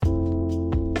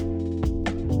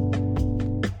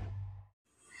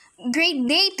Great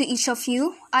day to each of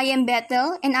you. I am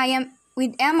Bethel and I am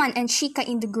with Eman and Shika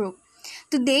in the group.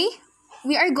 Today,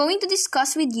 we are going to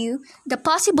discuss with you the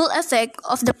possible effect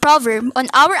of the proverb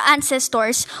on our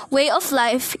ancestors' way of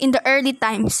life in the early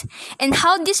times and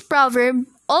how this proverb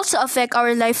also affect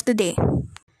our life today.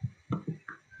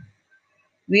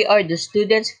 We are the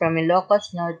students from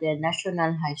Ilocos Norte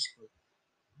National High School.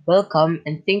 Welcome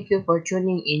and thank you for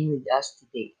tuning in with us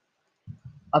today.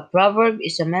 A proverb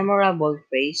is a memorable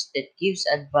phrase that gives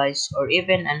advice or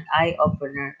even an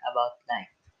eye-opener about life,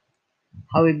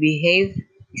 how we behave,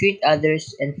 treat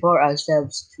others, and for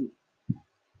ourselves too.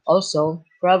 Also,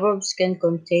 proverbs can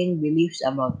contain beliefs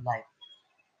about life.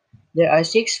 There are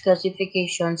six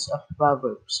classifications of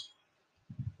proverbs.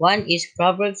 One is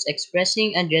proverbs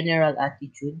expressing a general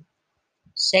attitude.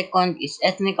 Second is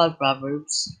ethnical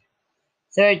proverbs.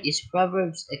 Third is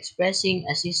proverbs expressing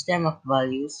a system of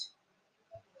values.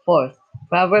 Fourth,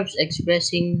 proverbs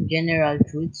expressing general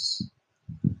truths.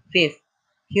 Fifth,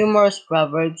 humorous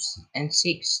proverbs. And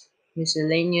sixth,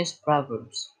 miscellaneous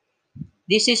proverbs.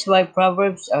 This is why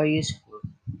proverbs are useful.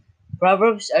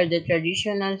 Proverbs are the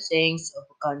traditional sayings of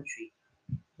a country.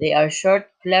 They are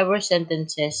short, clever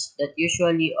sentences that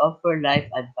usually offer life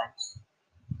advice.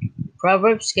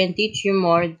 Proverbs can teach you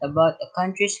more about a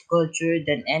country's culture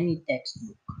than any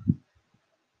textbook.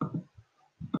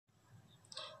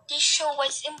 This show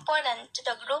was important to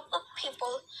the group of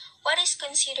people what is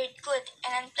considered good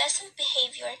and unpleasant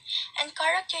behavior and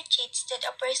character traits that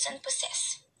a person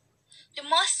possesses. The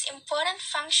most important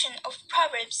function of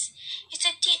Proverbs is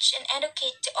to teach and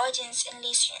educate the audience and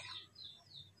listener.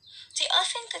 They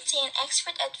often contain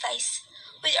expert advice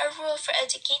with a rule for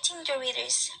educating the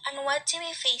readers on what they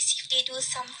may face if they do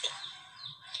something.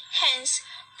 Hence,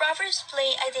 Proverbs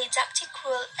play a didactic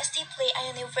role as they play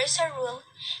a universal role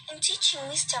in teaching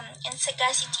wisdom and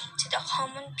sagacity to the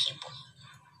common people.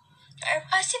 There are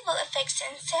possible effects to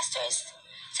ancestors,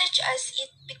 such as it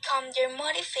become their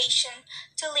motivation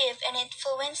to live and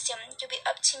influence them to be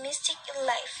optimistic in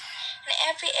life in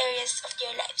every areas of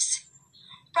their lives.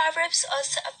 Proverbs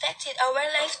also affected our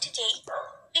life today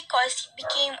because it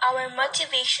became our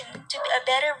motivation to be a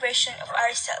better version of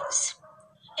ourselves.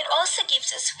 It also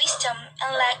gives us wisdom,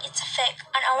 and like its effect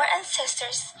on our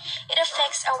ancestors, it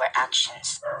affects our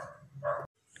actions.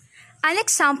 An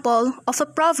example of a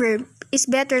proverb is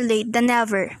better late than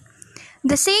never.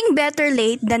 The saying better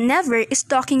late than never is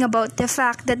talking about the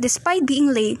fact that despite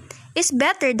being late is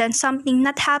better than something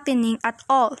not happening at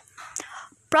all.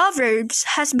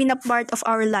 Proverbs has been a part of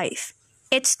our life.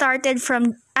 It started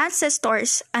from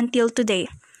ancestors until today.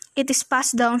 It is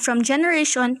passed down from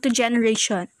generation to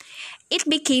generation. It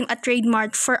became a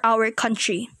trademark for our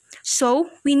country. So,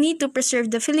 we need to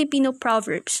preserve the Filipino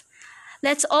proverbs.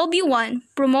 Let's all be one,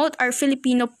 promote our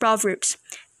Filipino proverbs.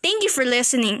 Thank you for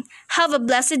listening. Have a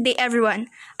blessed day, everyone.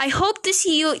 I hope to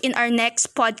see you in our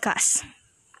next podcast.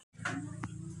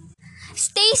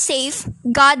 Stay safe.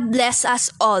 God bless us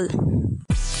all.